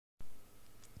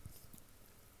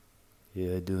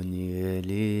يا دنيا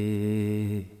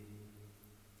ليه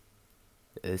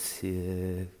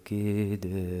قاسية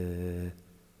كده،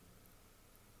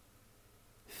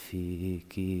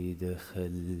 فيكي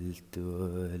دخلت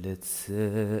ولا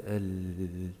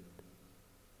اتسألت،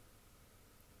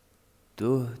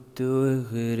 تهت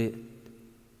وغرقت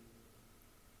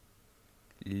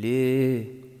ليه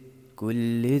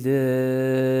كل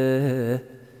ده،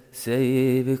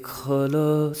 سايبك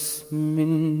خلاص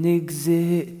منك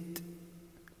زهقت،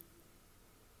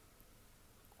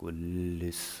 كل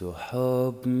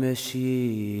الصحاب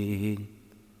ماشيين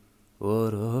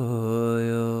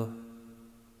ورايا،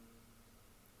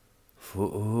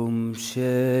 فوقهم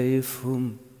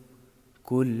شايفهم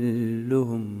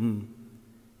كلهم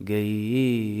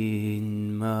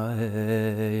جايين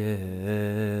معايا،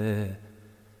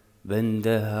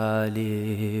 بنده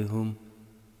عليهم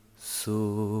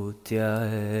صوتي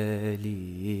عالي،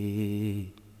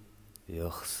 يا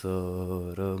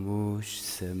خسارة مش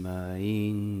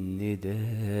سامعين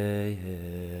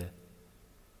ندايا،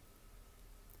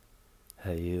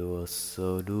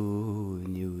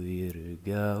 هيوصلوني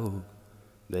ويرجعوا،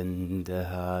 بنده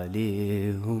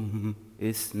عليهم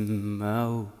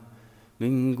اسمعوا،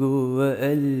 من جوا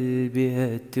قلبي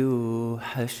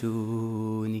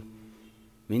هتوحشوني،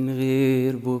 من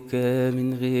غير بكا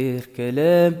من غير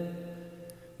كلام،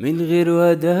 من غير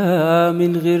وداع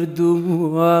من غير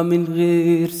دموع من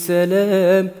غير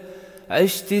سلام،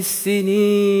 عشت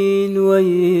السنين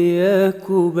وياك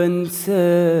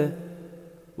وبنساه،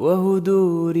 وهو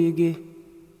دوري جه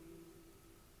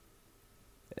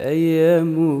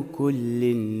أيام وكل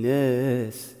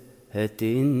الناس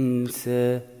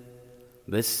هتنسى،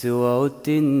 بس اوعوا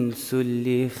تنسوا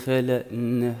اللي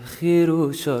خلقنا خير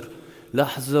وشر،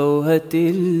 لحظة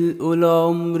وهتلقوا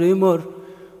العمر مر،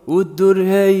 والدور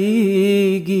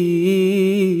هيجي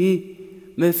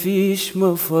مفيش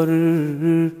مفر،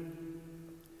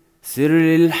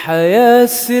 سر الحياة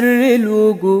سر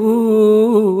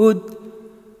الوجود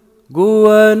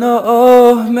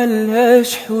جوانا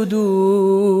ملهاش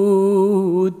حدود،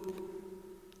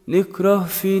 نكره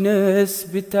في ناس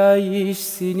بتعيش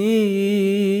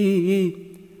سنين،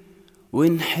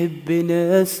 ونحب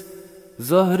ناس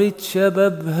زهرة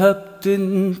شبابها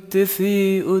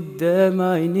بتنطفي قدام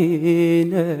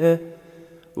عينينا،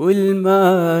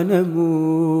 والمعنى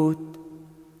موت،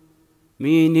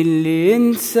 مين اللي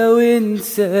ينسى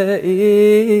وينسى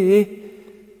ايه،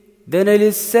 ده انا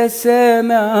لسه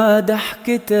سامع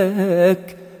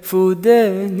ضحكتك في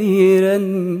وداني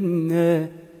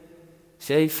رنة،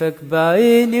 شايفك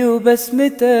بعيني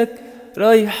وبسمتك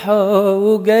رايحة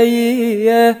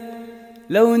وجاية،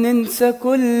 لو ننسى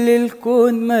كل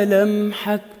الكون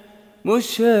ملامحك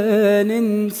مش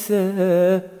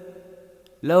هننسى،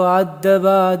 لو عدى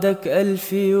بعدك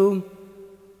 1000 يوم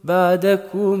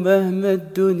بعدك ومهما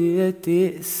الدنيا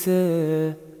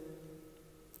تقسى،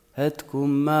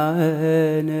 هتكون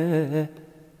معانا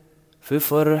في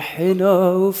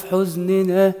فرحنا وفي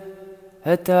حزننا،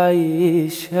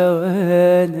 هتعيش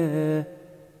هوانا،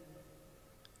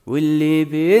 واللي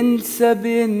بينسى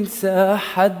بينسى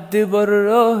حد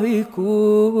براه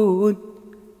يكون،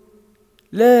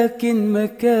 لكن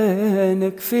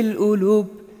مكانك في القلوب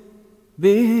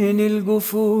بين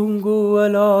الجفون جوا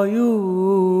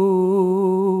العيون،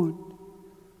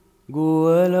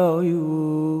 جوا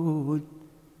العيون،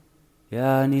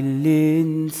 يعني اللي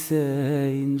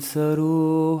ينسى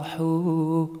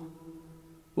روحه،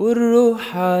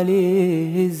 والروح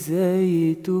عليه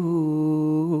الزيتون،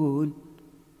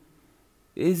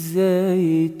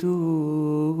 الزيتون،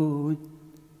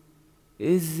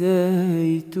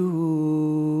 الزيتون.